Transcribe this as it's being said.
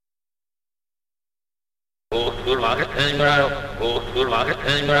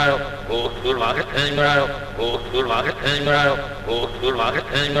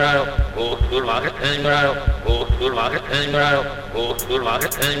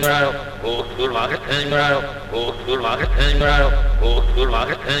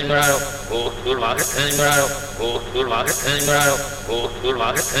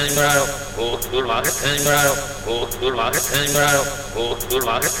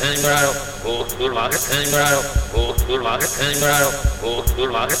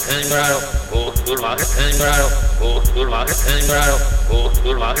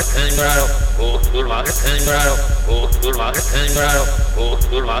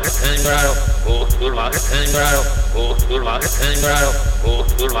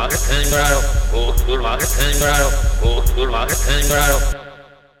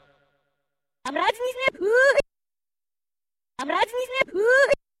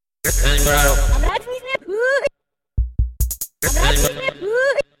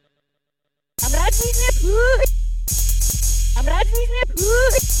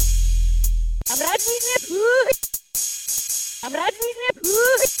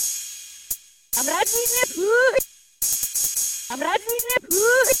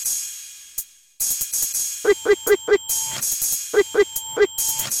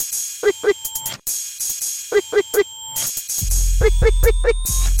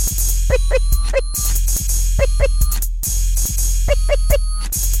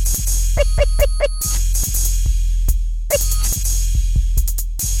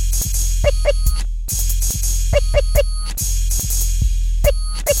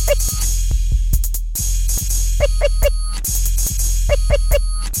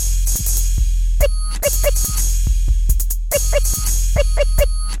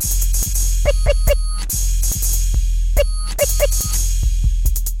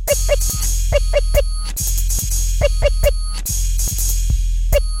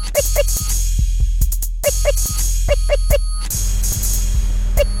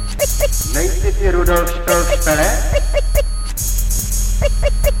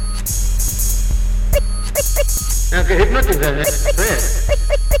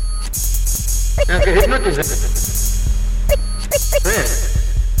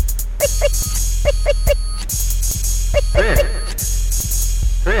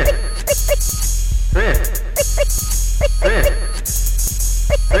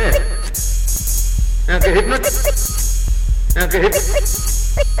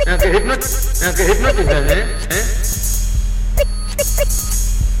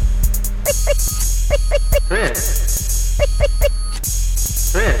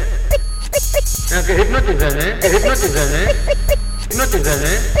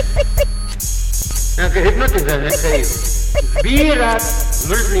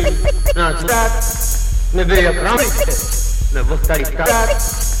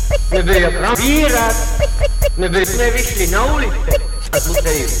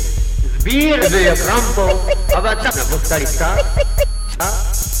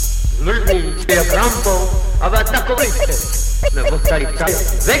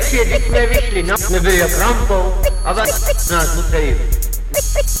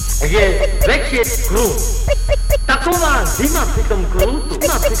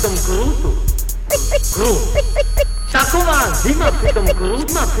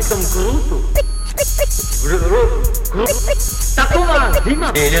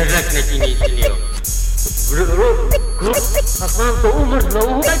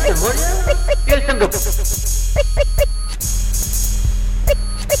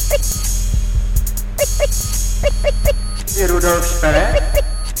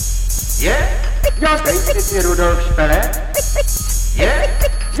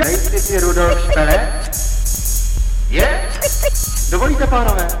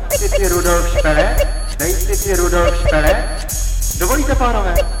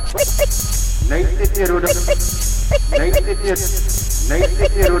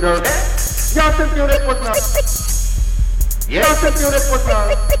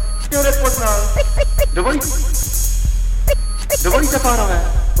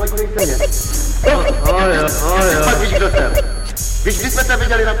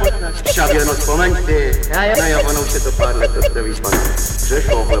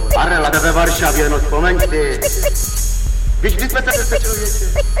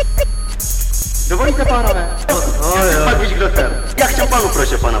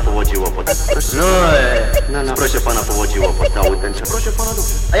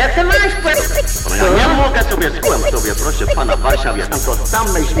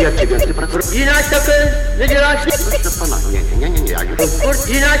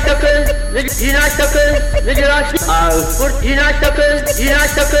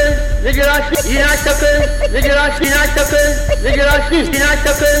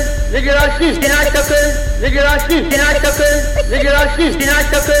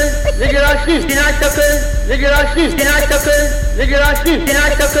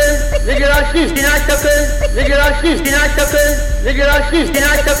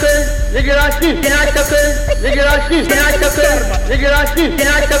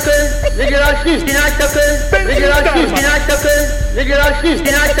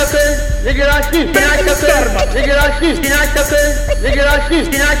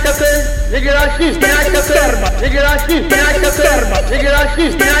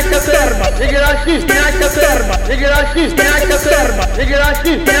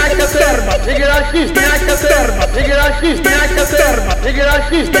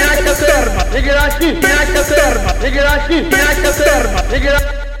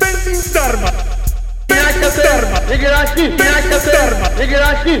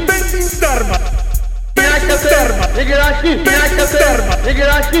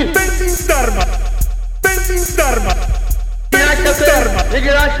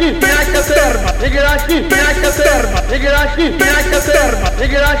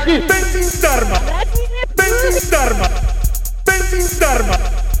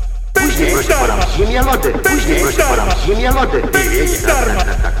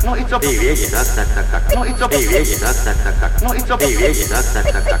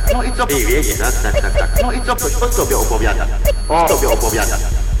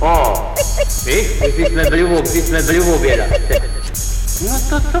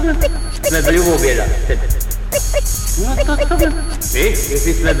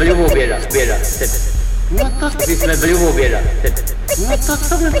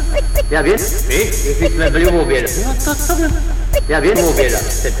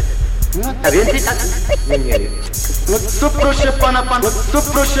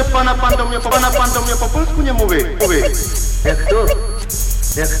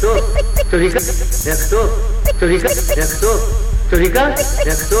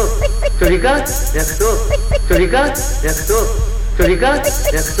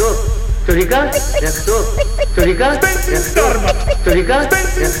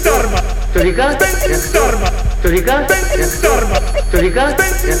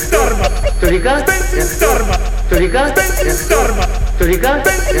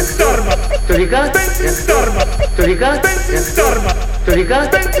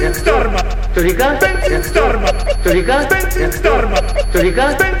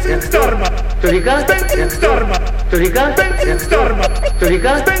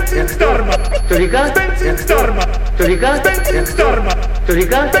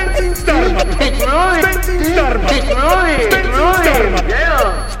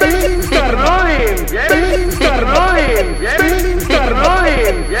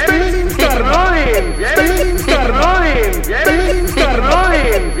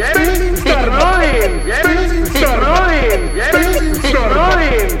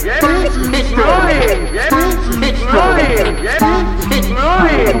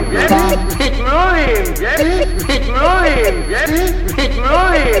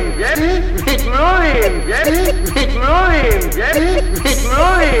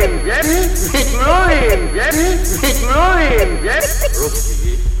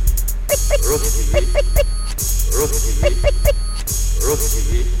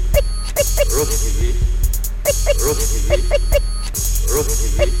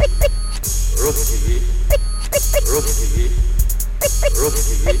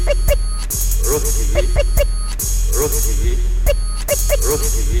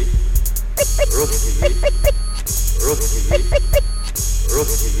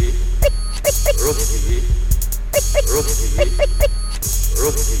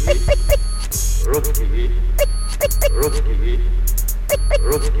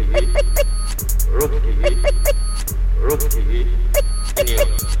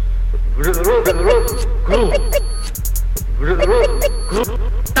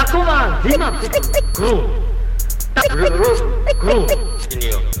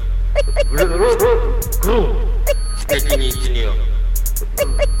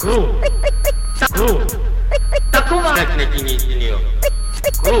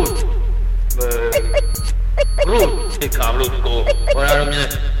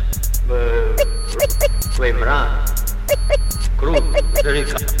takový mráz.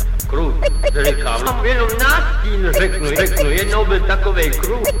 Krut, říká, mám jenom nástín řeknu, jednou byl takovej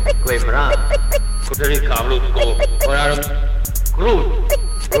krut, takový mráz. Říká v Lusku, Krut,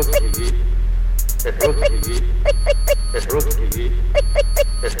 ruský,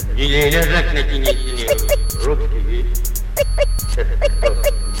 jiný neřekne ti nic jiného. ruský,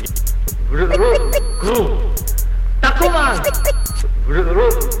 krut, taková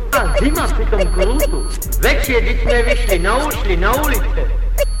zima při tom krutu. Večer, když jsme vyšli na ulice,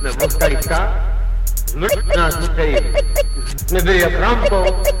 jsme ostali stát, zmrt nás museli, jsme byli jak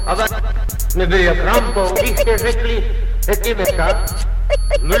rampou, když jste řekli, řekněme stát,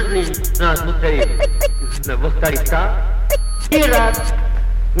 zmrzli nás museli, jsme ostali stát, sbírat,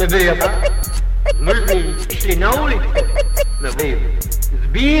 jsme byli jak zmrzli, šli na ulice, jsme byli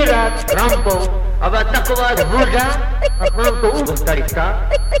sbírat rampou, a byla taková voda, a nám to ostali stát,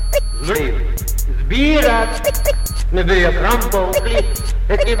 zmrzli, sbírat, jsme byli jak rampou,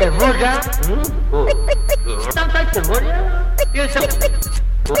 řekněme voda, tam tady jsem voda,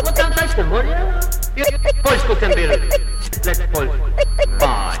 tam tady jsem voda, v Polsku jsem byl, let v Polsku,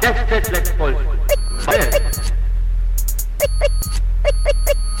 10 let v Polsku,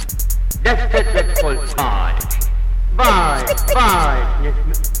 10 let v Polsku,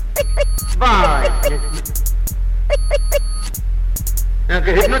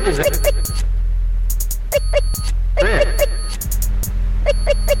 nějaké hypnotize,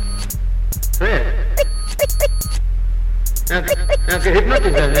 co je? Nějaké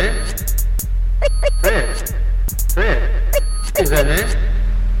hypnotize, ne? Co je? Hypnotize, ne?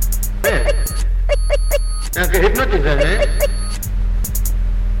 Nějaké hypnotize, ne?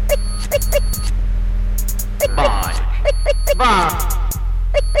 Báj.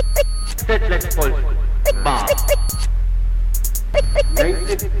 10 let v Polsku. Báj.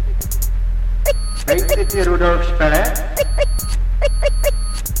 Nejsi ty Rudolf Špele?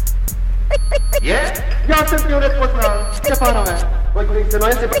 Je? Já jsem tě hned poznal. Štěpánové. Pojď se, no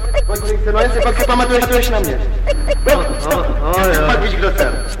jestli pak si pamatuješ na mě. Pak víš, kdo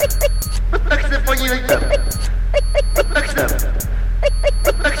jsem. Tak se podívejte. Tak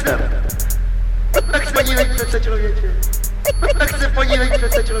se podívejte se, člověče. Tak se podívejte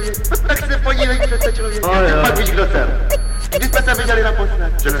se, člověče. Pak víš, kdo jsem. Když jsme se viděli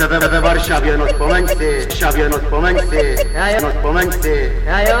naposled. Že se ve Varšavě, no vzpomeň si.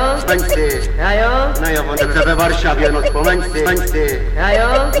 Já jo. No jo, že se ve Varšavě, no vzpomeň si. Já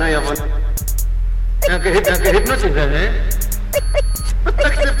jo. No jo, Nějaké hypnotize, ne?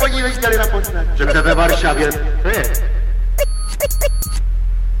 tak se podívejte naposled. Že se ve Varšavě. Co je?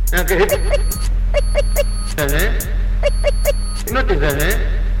 Nějaké hypnotize, ne? Hypnotize, ne?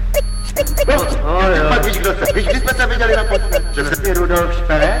 Pak víš, kdo jsem. Víš, když jsme se viděli naposled. Že se ty Rudolf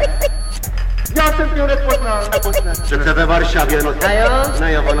Špele? Já jsem tě hned poznal naposled. Že se ve Varšavě, no. Já jo. No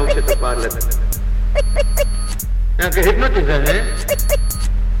jo, ono už je to pár let. Nějaké hypnotize, ne?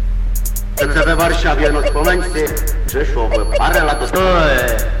 Že se ve Varšavě, no vzpomeň si. Řešov, Parela, to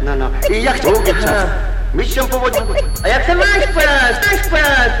je. No. I jak to čas? Myšem povodím. A jak se máš,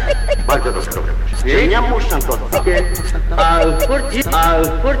 prát? Bardzo dobrze. Nie muszę to znać. A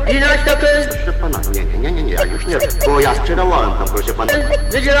furt děláš také? Proszę pana, nie, ja już nie. Bo ja sprzedawałem tam, proszę pana.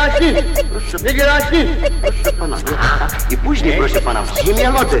 Neděláš nic. Proszę pana, nie. I później, proszę pana, w zimie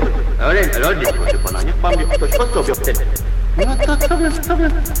lody. Lody. Proszę pana, niech pan mi ktoś osobił. No to co wy?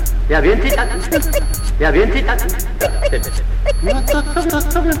 Já vím ty tak. No to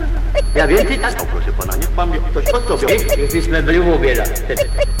co wy? Já vím ty tak. No proszę pana, niech pan mi ktoś osobił. Když jsme byli u oběda.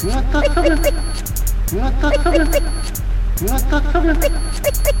 No to co wy?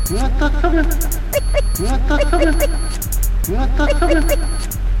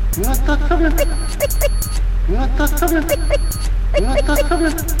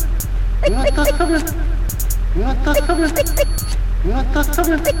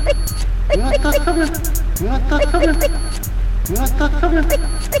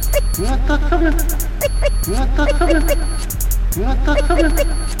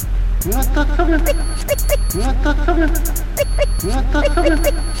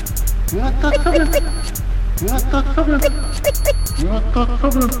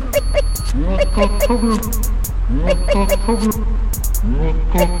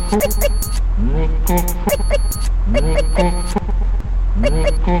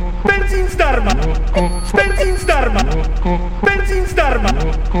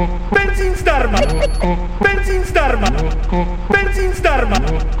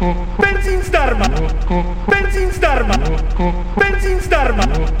 Benzín zdarma!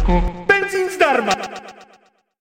 Benzín zdarma!